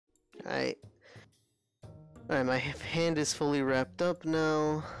Alright. Alright, my hand is fully wrapped up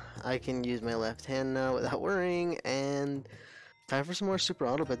now. I can use my left hand now without worrying, and time for some more Super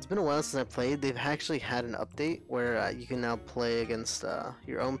Auto Pets. It's been a while since I played. They've actually had an update where you can now play against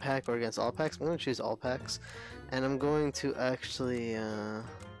your own pack or against all packs. I'm going to choose all packs, and I'm going to actually... That's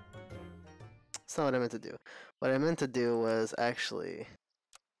not what I meant to do. What I meant to do was actually...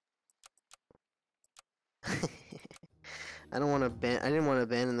 I don't want to ban. I didn't want to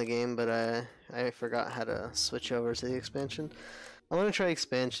abandon the game, but I forgot how to switch over to the expansion. I want to try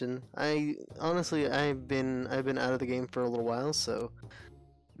expansion. Honestly I've been out of the game for a little while, so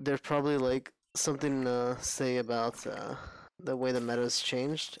there's probably like something to say about the way the meta's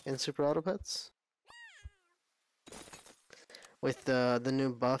changed in Super Auto Pets with the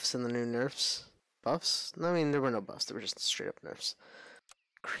new buffs and the new nerfs. Buffs? No, I mean there were no buffs. They were just straight up nerfs.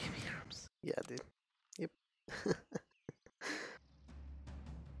 Creamy arms. Yeah, dude. Yep.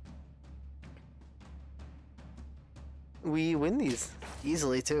 We win these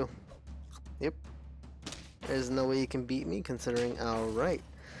easily too. Yep. There's no way you can beat me considering. Alright.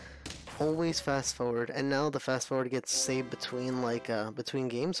 Always fast forward, and now the fast forward gets saved between between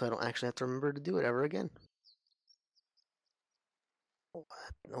games, so I don't actually have to remember to do it ever again.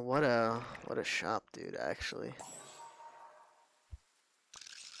 What a shop, dude, actually.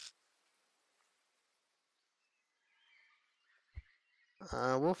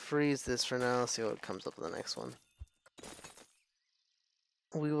 We'll freeze this for now, see what comes up with the next one.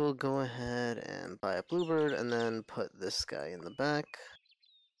 We will go ahead and buy a bluebird and then put this guy in the back.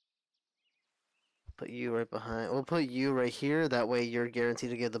 Put you right behind. We'll put you right here, that way you're guaranteed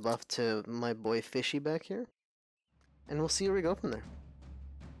to give the buff to my boy Fishy back here. And we'll see where we go from there.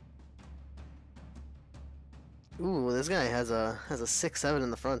 Ooh, this guy has a 6-7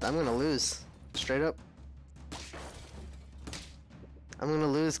 in the front. I'm gonna lose. Straight up. I'm gonna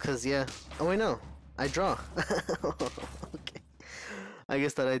lose cause yeah. Oh wait, no. I draw. Okay. I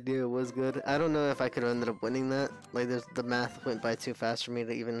guess that idea was good. I don't know if I could have ended up winning that. Like, the math went by too fast for me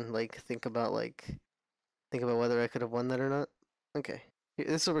to even like think about whether I could have won that or not. Okay,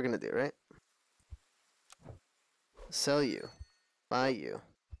 this is what we're gonna do, right? Sell you, buy you,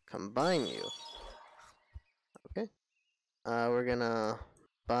 combine you. Okay. We're gonna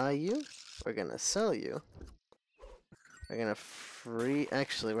buy you. We're gonna sell you. We're gonna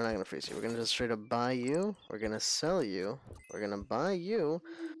Actually, we're not gonna freeze you. We're gonna just straight up buy you. We're gonna sell you. We're gonna buy you.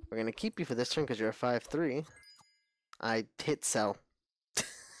 We're gonna keep you for this turn because you're a 5-3. I hit sell.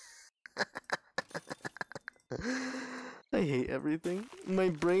 I hate everything. My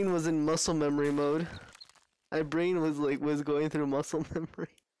brain was in muscle memory mode. My brain was going through muscle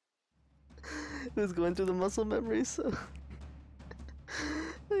memory. It was going through the muscle memory, so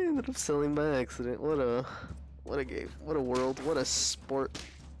I ended up selling by accident. What a game. What a world. What a sport.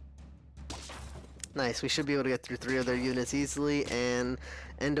 Nice. We should be able to get through 3 of their units easily and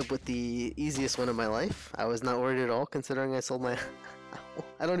end up with the easiest one of my life. I was not worried at all considering I sold my owl.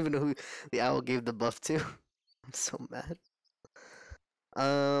 I don't even know who the owl gave the buff to. I'm so mad.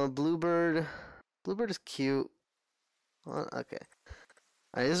 Bluebird. Bluebird is cute. Well, okay.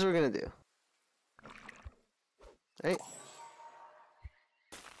 Alright, this is what we're gonna do. Right?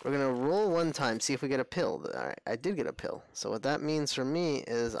 We're gonna roll one time, see if we get a pill. Alright, I did get a pill. So what that means for me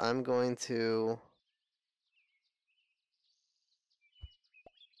is I'm going to...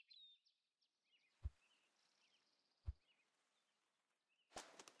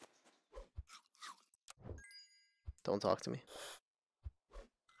 Don't talk to me.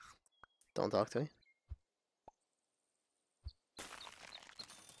 Don't talk to me.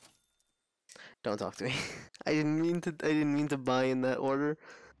 Don't talk to me. I didn't mean to buy in that order.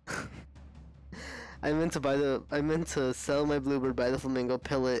 I meant to sell my bluebird, buy the flamingo,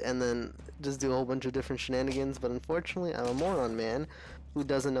 pill it, and then just do a whole bunch of different shenanigans, but unfortunately I'm a moron man who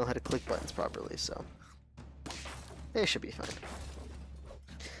doesn't know how to click buttons properly, so it should be fine.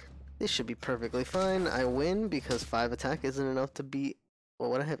 This should be perfectly fine. I win because 5 attack isn't enough to beat...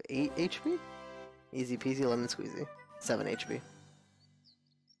 Well, what, I have 8 HP? Easy peasy lemon squeezy. 7 HP.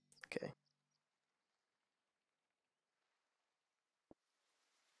 Okay.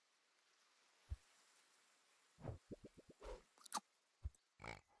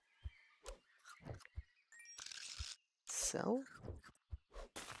 Sell?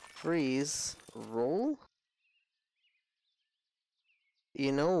 Freeze. Roll?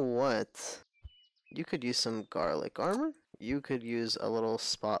 You know what? You could use some garlic armor. You could use a little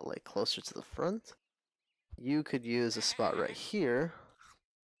spotlight closer to the front. You could use a spot right here.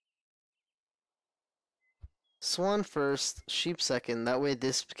 Swan first, sheep second. That way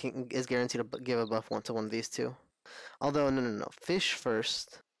this is guaranteed to give a buff to one of these two. Although, no. Fish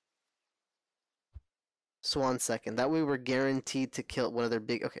first. Swan second. That way we're guaranteed to kill one of their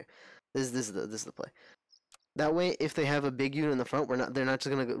big. Okay, this is the play. That way, if they have a big unit in the front, they're not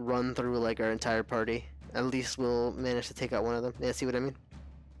just gonna run through like our entire party. At least we'll manage to take out one of them. Yeah, see what I mean?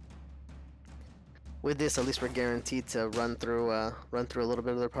 With this, at least we're guaranteed to run through a little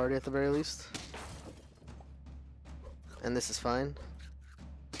bit of their party at the very least. And this is fine.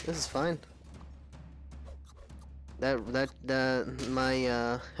 This is fine. He'll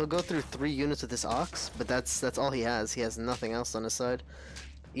go through 3 units with this ox, but that's all he has. He has nothing else on his side.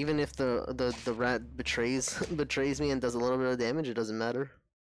 Even if the rat betrays me and does a little bit of damage, it doesn't matter.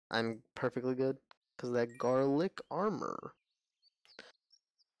 I'm perfectly good because of that garlic armor.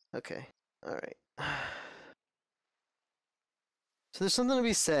 Okay, all right. So there's something to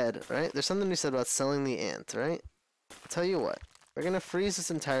be said, right? There's something to be said about selling the ant, right? I'll tell you what. We're gonna freeze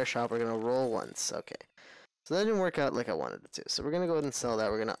this entire shop. We're gonna roll once. Okay. So that didn't work out like I wanted it to. So we're going to go ahead and sell that.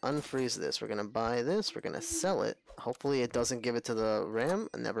 We're going to unfreeze this. We're going to buy this. We're going to sell it. Hopefully it doesn't give it to the ram.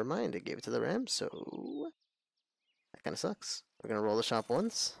 Never mind. It gave it to the ram. So that kind of sucks. We're going to roll the shop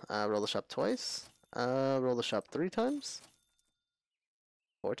once. Roll the shop twice. Roll the shop 3 times.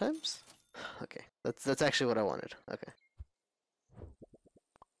 4 times? Okay. That's actually what I wanted. Okay.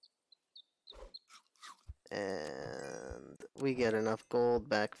 And we get enough gold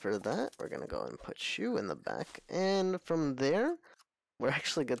back for that. We're gonna go and put you in the back. And from there, we're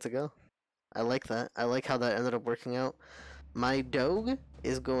actually good to go. I like that. I like how that ended up working out. My dog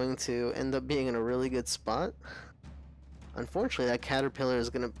is going to end up being in a really good spot. Unfortunately, that caterpillar is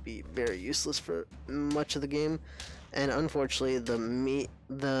gonna be very useless for much of the game. And unfortunately, the meaty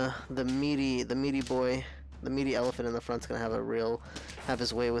boy, the meaty elephant in the front's gonna have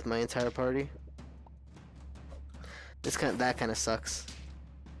his way with my entire party. That kind of sucks.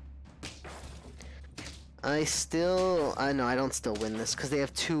 I know I don't still win this because they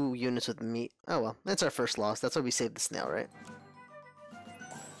have 2 units with meat. Oh well, that's our first loss. That's why we saved the snail, right?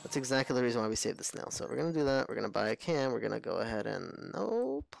 That's exactly the reason why we saved the snail. So we're gonna do that. We're gonna buy a cam. We're gonna go ahead and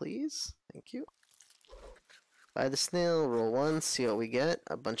no, please, thank you. Buy the snail. Roll once. See what we get.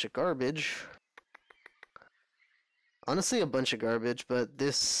 A bunch of garbage. Honestly, a bunch of garbage. But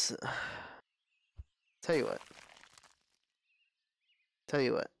this. Tell you what.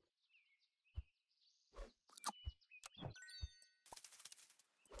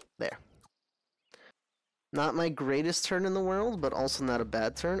 There. Not my greatest turn in the world, but also not a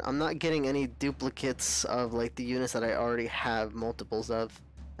bad turn. I'm not getting any duplicates of like the units that I already have multiples of.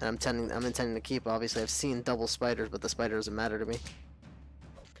 And I'm intending to keep. Obviously, I've seen double spiders, but the spider doesn't matter to me.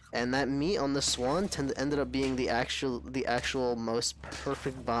 And that meat on the swan ended up being the actual most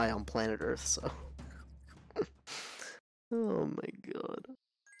perfect buy on planet Earth, so. Oh my god.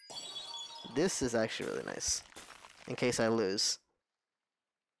 This is actually really nice. In case I lose.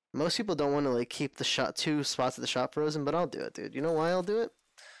 Most people don't want to like keep the 2 spots of the shop frozen, but I'll do it, dude. You know why I'll do it?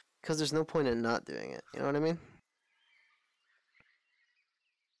 Because there's no point in not doing it. You know what I mean?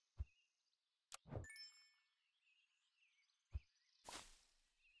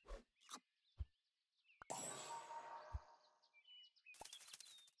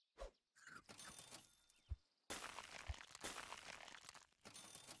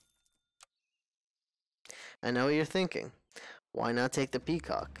 I know what you're thinking. Why not take the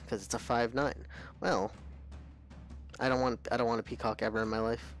peacock? Because it's a 5/9. Well, I don't want a peacock ever in my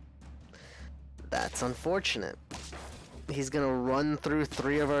life. That's unfortunate. He's gonna run through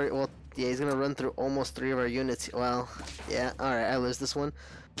 3 of our. Well, yeah, he's gonna run through almost 3 of our units. Well, yeah. All right, I lose this one.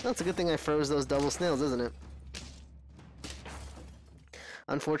 That's a good thing I froze those double snails, isn't it?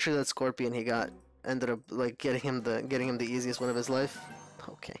 Unfortunately, that scorpion he got ended up like getting him the easiest one of his life.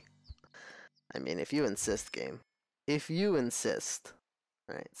 Okay. I mean, if you insist, game. If you insist.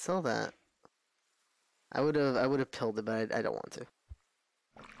 Alright, sell that. I would have pilled it, but I don't want to.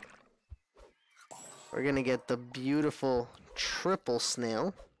 We're gonna get the beautiful triple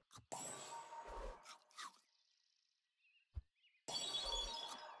snail.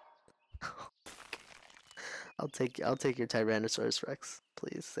 I'll take your Tyrannosaurus Rex,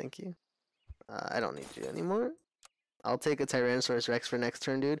 please, thank you. I don't need you anymore. I'll take a Tyrannosaurus Rex for next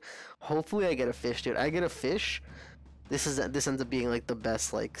turn, dude. Hopefully I get a fish, dude. I get a fish. This ends up being like the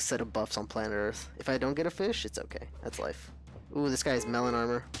best like set of buffs on planet Earth. If I don't get a fish, it's okay. That's life. Ooh, this guy has melon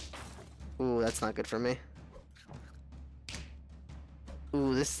armor. Ooh, that's not good for me.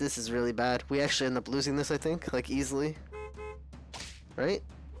 Ooh, this is really bad. We actually end up losing this, I think, like easily. Right?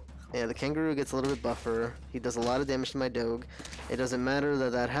 Yeah, the kangaroo gets a little bit buffer. He does a lot of damage to my dog. It doesn't matter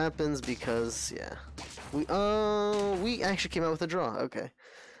that that happens because yeah. We actually came out with a draw. Okay.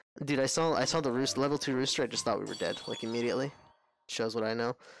 Dude, I saw the level 2 rooster. I just thought we were dead like immediately. Shows what I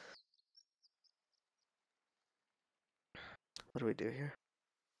know. What do we do here?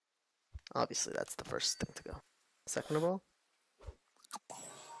 Obviously, that's the first thing to go. Second of all.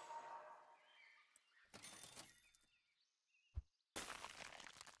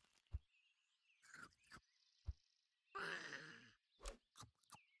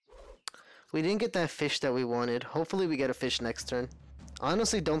 We didn't get that fish that we wanted. Hopefully we get a fish next turn. I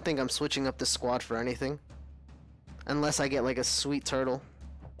honestly don't think I'm switching up the squad for anything. Unless I get like a sweet turtle.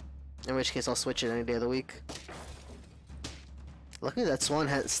 In which case I'll switch it any day of the week. Luckily that swan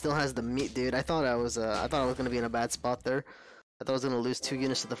still has the meat, dude. I thought I was gonna be in a bad spot there. I thought I was gonna lose 2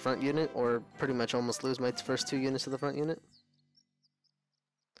 units to the front unit, or pretty much almost lose my first 2 units to the front unit.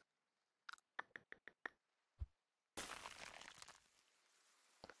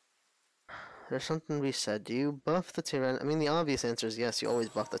 There's something we said. Do you buff the Tyrann? I mean, the obvious answer is yes. You always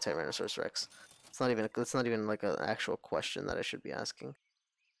buff the Tyrannosaurus Rex. It's not even like an actual question that I should be asking.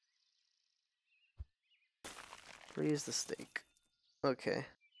 Freeze the steak. Okay.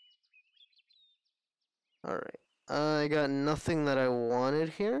 Alright. I got nothing that I wanted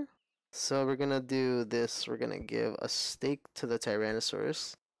here. So we're gonna do this. We're gonna give a steak to the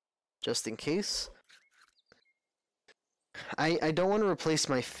Tyrannosaurus. Just in case. I don't want to replace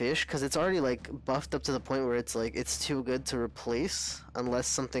my fish because it's already like buffed up to the point where it's like it's too good to replace unless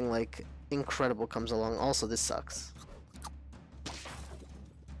something like incredible comes along. Also, this sucks.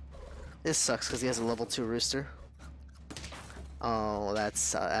 This sucks because he has a level 2 rooster. Oh,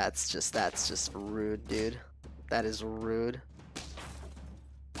 that's just rude, dude. That is rude.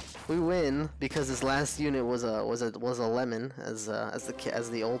 We win because his last unit was a lemon, as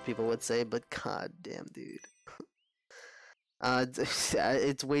the old people would say. But god damn, dude.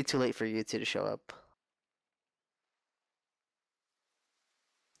 It's way too late for you two to show up.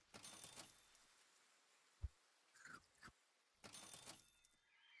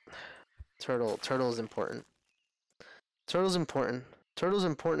 Turtle is important. Turtle's important. Turtle's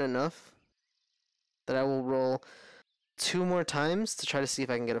important enough that I will roll 2 more times to try to see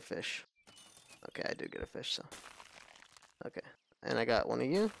if I can get a fish. Okay, I did get a fish, so. Okay, and I got one of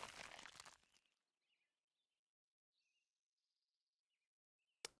you.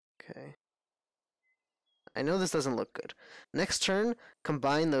 Okay. I know this doesn't look good. Next turn,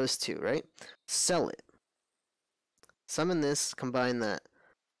 combine those 2, right? Sell it. Summon this, combine that.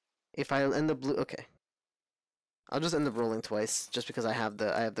 If I end up blue, okay. I'll just end up rolling twice, just because I have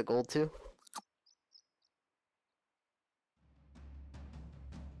the gold too.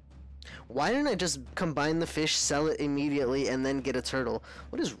 Why didn't I just combine the fish, sell it immediately, and then get a turtle?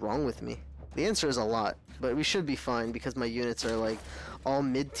 What is wrong with me? The answer is a lot, but we should be fine because my units are like all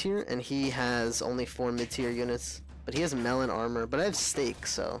mid-tier, and he has only 4 mid-tier units. But he has melon armor, but I have steak,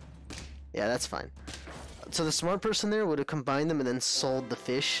 so yeah, that's fine. So the smart person there would have combined them and then sold the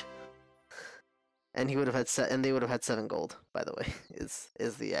fish, and he would have had and they would have had 7 gold. By the way,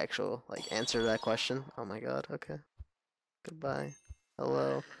 is the actual like answer to that question? Oh my god. Okay. Goodbye.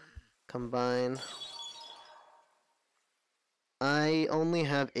 Hello. Combine. I only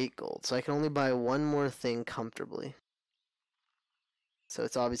have 8 gold, so I can only buy 1 more thing comfortably. So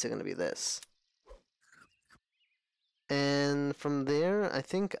it's obviously going to be this. And from there, I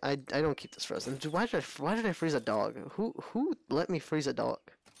think I don't keep this frozen. Why did I freeze a dog? Who let me freeze a dog?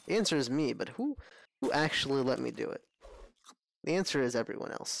 The answer is me, but who actually let me do it? The answer is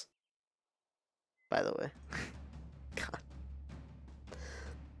everyone else. By the way. God.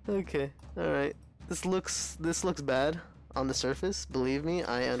 Okay. All right. This looks bad on the surface. Believe me,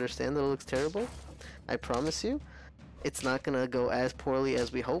 I understand that it looks terrible. I promise you, it's not gonna go as poorly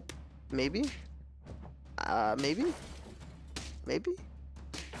as we hope. Maybe. Maybe. Maybe.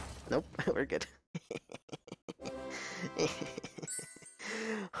 Nope. We're good.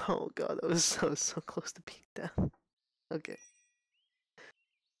 Oh god, that was so close to being down. Okay.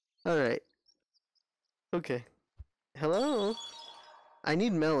 All right. Okay. Hello. I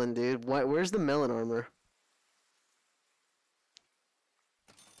need melon, dude. Why? Where's the melon armor?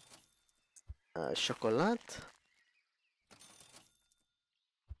 Chocolat.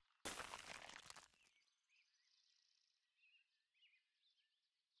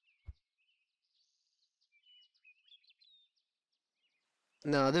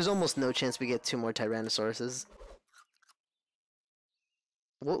 No, there's almost no chance we get 2 more Tyrannosauruses.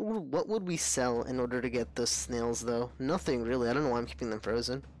 What would we sell in order to get the snails, though? Nothing, really. I don't know why I'm keeping them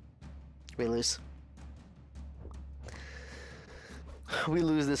frozen. We lose. We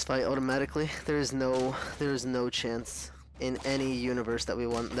lose this fight automatically. There is no chance in any universe that we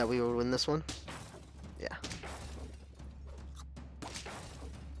will win this one. Yeah.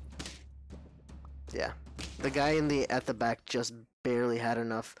 Yeah. The guy at the back just barely had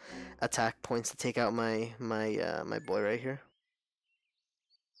enough attack points to take out my boy right here.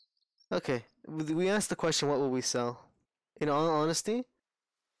 Okay, we asked the question, what will we sell? In all honesty,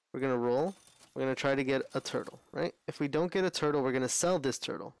 we're gonna roll. We're gonna try to get a turtle, right? If we don't get a turtle, we're gonna sell this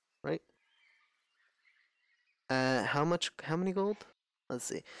turtle, right? How much? How many gold? Let's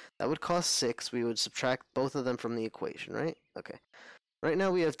see. That would cost 6. We would subtract both of them from the equation, right? Okay. Right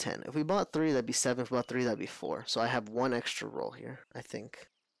now we have 10. If we bought 3, that'd be 7. If we bought 3, that'd be 4. So I have 1 extra roll here, I think.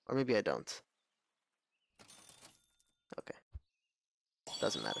 Or maybe I don't. Okay.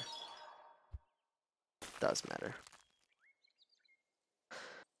 Doesn't matter. Does matter.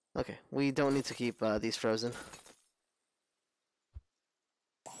 Okay, we don't need to keep these frozen.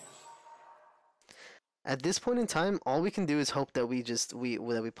 At this point in time, all we can do is hope that we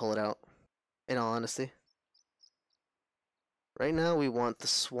pull it out. In all honesty. Right now, we want the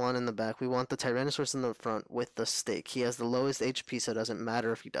swan in the back. We want the Tyrannosaurus in the front with the stake. He has the lowest HP, so it doesn't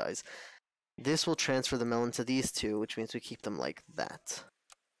matter if he dies. This will transfer the melon to these two, which means we keep them like that.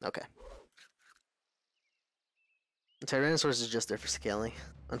 Okay. The Tyrannosaurus is just there for scaling.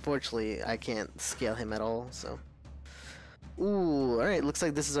 Unfortunately, I can't scale him at all, so... Ooh, alright, looks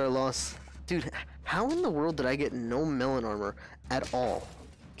like this is our loss. Dude, how in the world did I get no melon armor at all?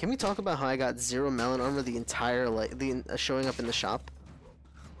 Can we talk about how I got 0 melon armor the entire, showing up in the shop?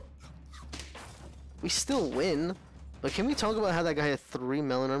 We still win, but can we talk about how that guy had 3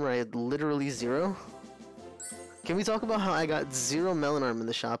 melon armor? I had literally 0? Can we talk about how I got 0 melon armor in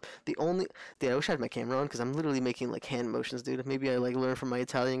the shop? Dude, I wish I had my camera on, because I'm literally making, like, hand motions, dude. Maybe I, learned from my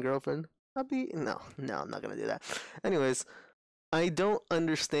Italian girlfriend. No, I'm not gonna do that. Anyways, I don't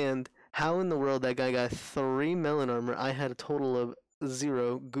understand how in the world that guy got 3 melon armor. I had a total of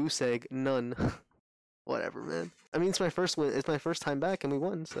 0, goose egg, none. Whatever, man. I mean, it's my first win. It's my first time back, and we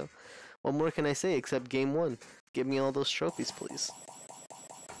won. So, what more can I say except game 1? Give me all those trophies, please.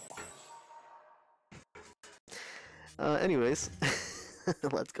 Anyways,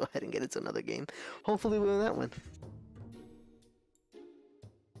 let's go ahead and get into another game. Hopefully, we win that one.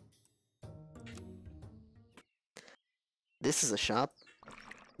 This is a shop.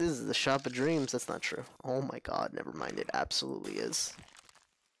 This is the shop of dreams. That's not true. Oh my god, never mind. It absolutely is.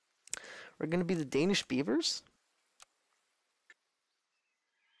 We're gonna be the Danish beavers?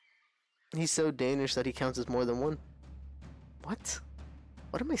 He's so Danish that he counts as more than one. What?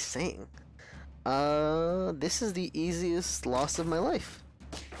 What am I saying? This is the easiest loss of my life.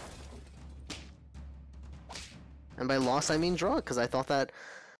 And by loss, I mean draw, because I thought that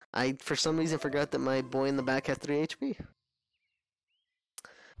for some reason, forgot that my boy in the back had 3 HP.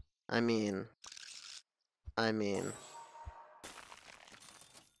 I mean, but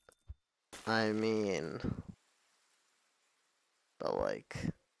like,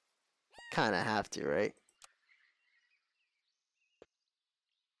 kinda have to, right?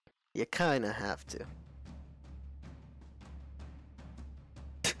 You kinda have to.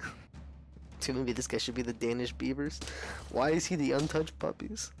 So maybe this guy should be the Danish beavers. Why is he the untouched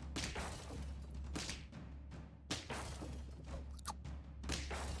puppies?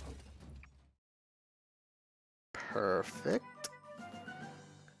 Perfect.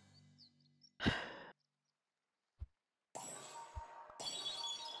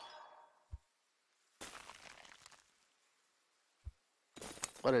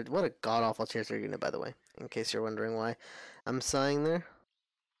 What a god-awful chance you're getting, by the way, in case you're wondering why I'm sighing there.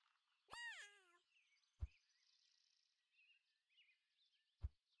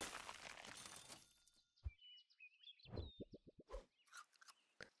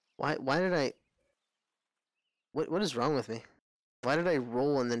 Why did I... What is wrong with me? Why did I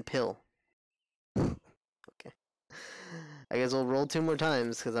roll and then pill? Okay. I guess I'll roll 2 more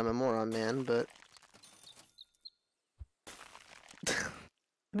times, because I'm a moron, man, but...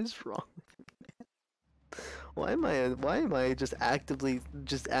 What is wrong with me? Why am I just actively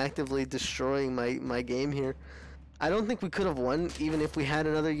destroying my game here? I don't think we could have won even if we had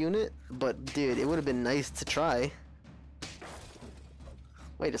another unit, but dude, it would have been nice to try.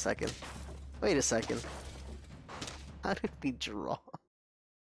 Wait a second. Wait a second. How did we draw?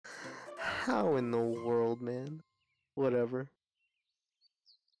 How in the world, man? Whatever.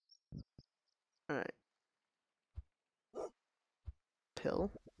 Alright. Pill?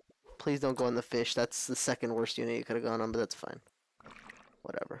 Please don't go on the fish. That's the second worst unit you could have gone on, but that's fine.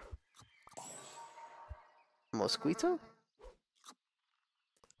 Whatever. Mosquito?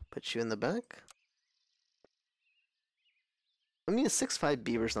 Put you in the back. I mean, a 6'5"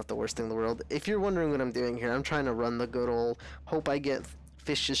 beaver's not the worst thing in the world. If you're wondering what I'm doing here, I'm trying to run the good old hope I get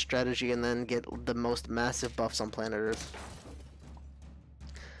Fish's strategy and then get the most massive buffs on planet Earth.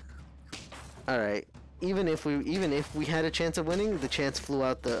 Alright. Even if we had a chance of winning, the chance flew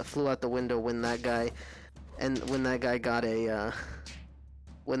out the window when that guy got a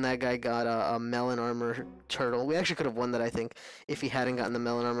when that guy got a melon armor turtle. We actually could have won that, I think, if he hadn't gotten the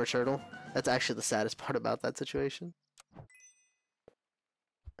melon armor turtle. That's actually the saddest part about that situation.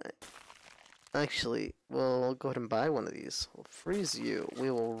 Actually, we'll go ahead and buy one of these. We'll freeze you.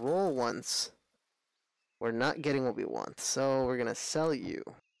 We will roll once. We're not getting what we want, so we're gonna sell you,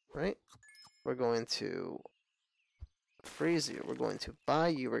 right? We're going to freeze you. We're going to buy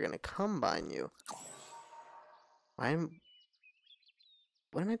you. We're gonna combine you. What am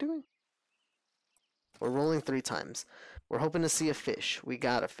I doing? We're rolling 3 times. We're hoping to see a fish. We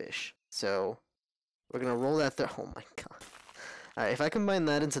got a fish. So we're gonna roll that through. Oh my god. Alright, if I combine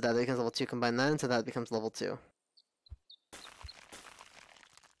that into that, it becomes level 2. Combine that into that, it becomes level 2.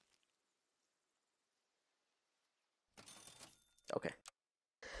 Okay.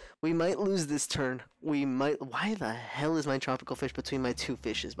 We might lose this turn. We might. Why the hell is my tropical fish between my 2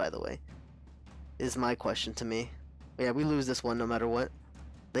 fishes, by the way? Is my question to me. Yeah, we lose this one no matter what.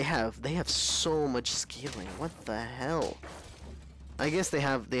 They have so much scaling. What the hell? I guess they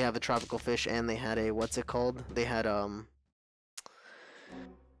have a tropical fish and they had a what's it called? They had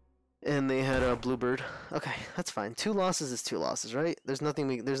and they had a bluebird. Okay, that's fine. 2 losses is 2 losses, right? There's nothing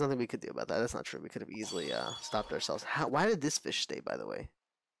we could do about that. That's not true. We could have easily stopped ourselves. Why did this fish stay, by the way?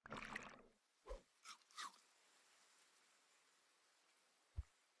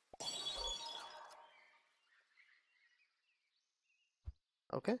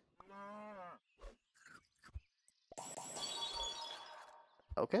 Okay.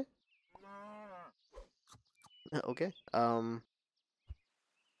 Okay. Okay.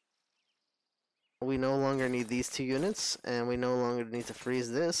 We no longer need these 2 units, and we no longer need to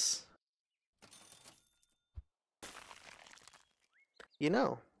freeze this. You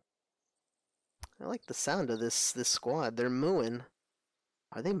know, I like the sound of this squad. They're mooing.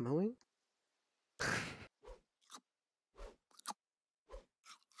 Are they mooing?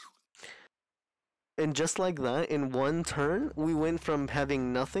 And just like that, in 1 turn, we went from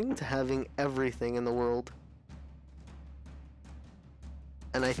having nothing to having everything in the world.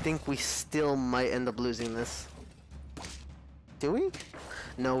 And I think we still might end up losing this. Do we?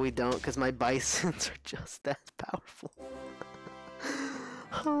 No, we don't, because my bisons are just that powerful.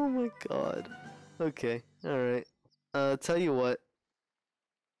 Oh my god. Okay, alright. Tell you what.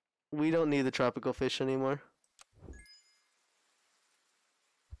 We don't need the tropical fish anymore.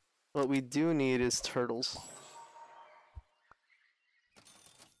 What we do need is turtles.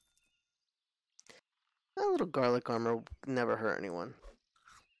 A little garlic armor never hurt anyone.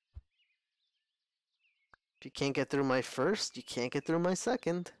 If you can't get through my first, you can't get through my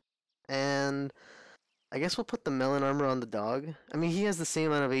second. And I guess we'll put the melon armor on the dog. I mean, he has the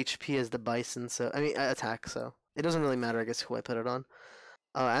same amount of HP as the bison, so I mean, attack, so it doesn't really matter, I guess, who I put it on.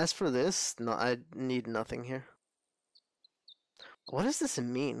 As for this, no, I need nothing here. What does this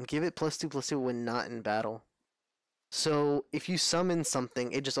mean? Give it +2/+2 when not in battle. So if you summon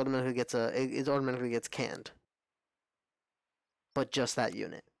something, it just automatically gets it automatically gets canned. But just that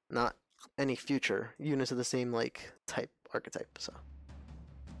unit, not any future units of the same like type archetype. So.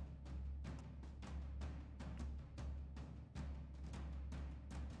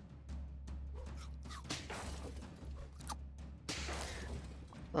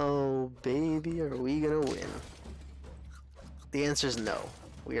 Oh baby, are we gonna win? The answer is no.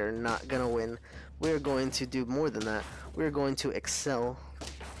 We are not gonna win. We are going to do more than that. We are going to excel.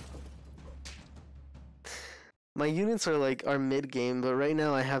 My units are mid game, but right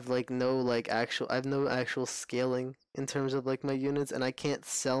now I have like no I have no actual scaling in terms of like my units, and I can't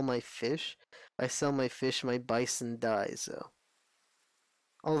sell my fish. If I sell my fish, my bison dies. So,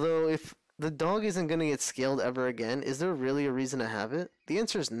 although if the dog isn't gonna get scaled ever again, is there really a reason to have it? The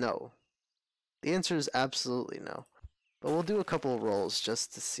answer is no. The answer is absolutely no. But we'll do a couple of rolls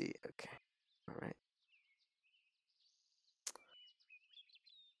just to see. Okay. Alright.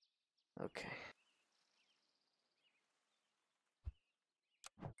 Okay.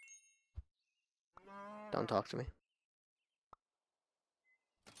 Don't talk to me.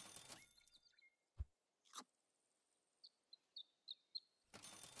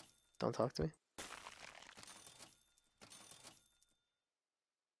 Don't talk to me.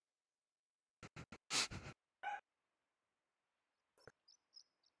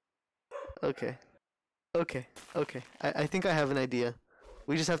 Okay. Okay. Okay. I think I have an idea.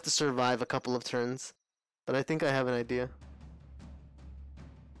 We just have to survive a couple of turns. But I think I have an idea.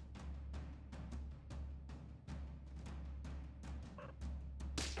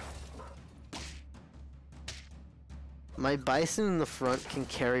 My bison in the front can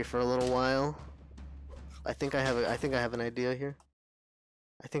carry for a little while. I think I have an idea here.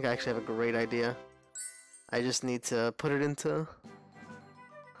 I think I actually have a great idea. I just need to put it into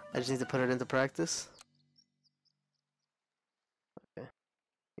I just need to put it into practice. Okay.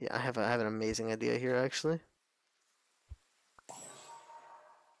 Yeah, I have an amazing idea here actually.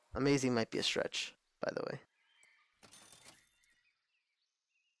 Amazing might be a stretch, by the way.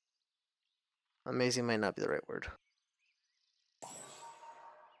 Amazing might not be the right word.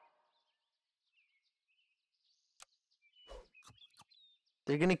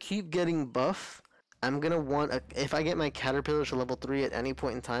 They're gonna keep getting buff. I'm gonna want a, if I get my caterpillar to level 3 at any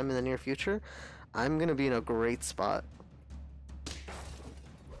point in time in the near future, I'm gonna be in a great spot.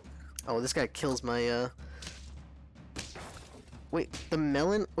 Oh, this guy kills my wait, the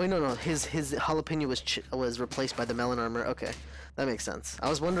melon? Wait, no, his jalapeno was replaced by the melon armor. Okay, that makes sense. I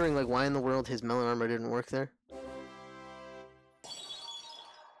was wondering like why in the world his melon armor didn't work there.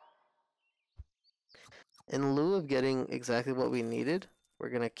 In lieu of getting exactly what we needed, we're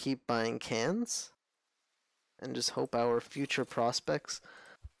gonna keep buying cans and just hope our future prospects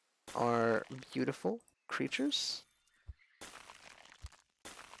are beautiful creatures.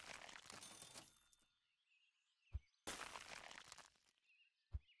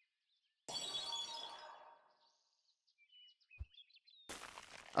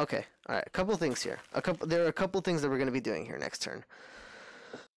 Okay, alright, a couple things here. There are a couple things that we're gonna be doing here next turn.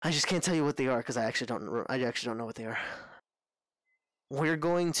 I just can't tell you what they are because I actually don't know what they are. We're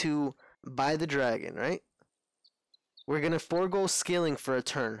going to buy the dragon, right? We're gonna forego scaling for a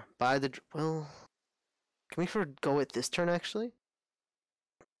turn. Buy the well, can we forego it this turn actually?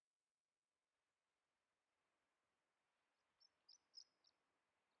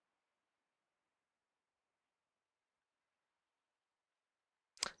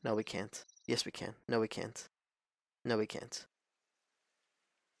 No, we can't. Yes, we can. No, we can't. No, we can't.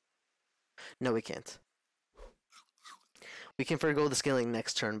 No, we can't. We can forego the scaling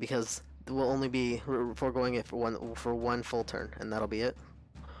next turn because we'll only be foregoing it for one full turn, and that'll be it.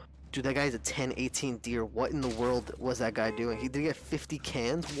 Dude, that guy's a 10-18 deer. What in the world was that guy doing? He did get 50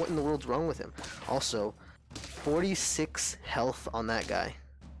 cans? What in the world's wrong with him? Also, 46 health on that guy.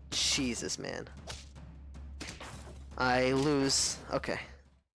 Jesus, man. I lose. Okay.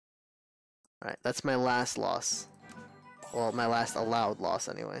 Alright, that's my last loss. Well, my last allowed loss,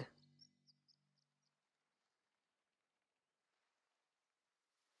 anyway.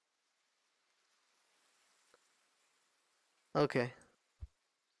 Okay.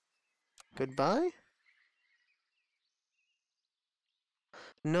 Goodbye?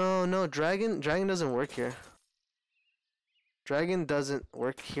 No, dragon doesn't work here. Dragon doesn't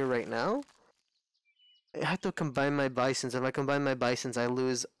work here right now. I have to combine my bisons. If I combine my bisons, I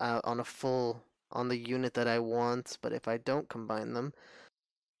lose on a full on the unit that I want. But if I don't combine them,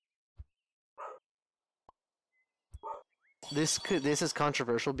 this is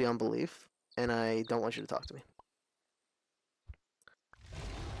controversial beyond belief, and I don't want you to talk to me.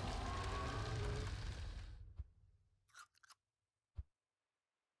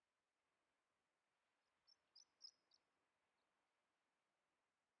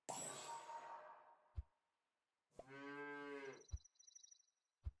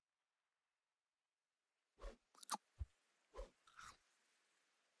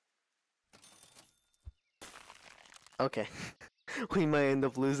 Okay, we might end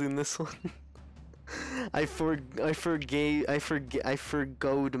up losing this one. I forgoed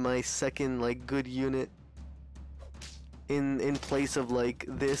my second like good unit in place of like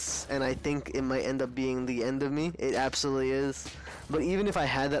this, and I think it might end up being the end of me. It absolutely is. But even if I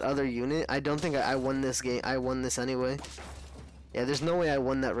had that other unit, I don't think I won this game. I won this anyway. Yeah, there's no way I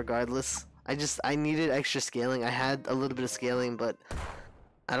won that regardless. I needed extra scaling. I had a little bit of scaling, but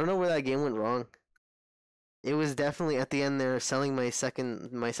I don't know where that game went wrong. It was definitely at the end there selling my second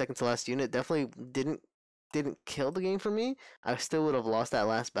to last unit definitely didn't kill the game for me. I still would have lost that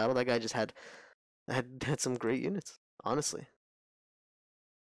last battle. That guy just had some great units, honestly.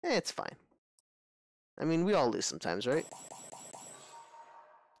 It's fine. I mean, we all lose sometimes, right?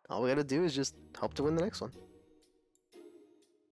 All we gotta do is just hope to win the next one.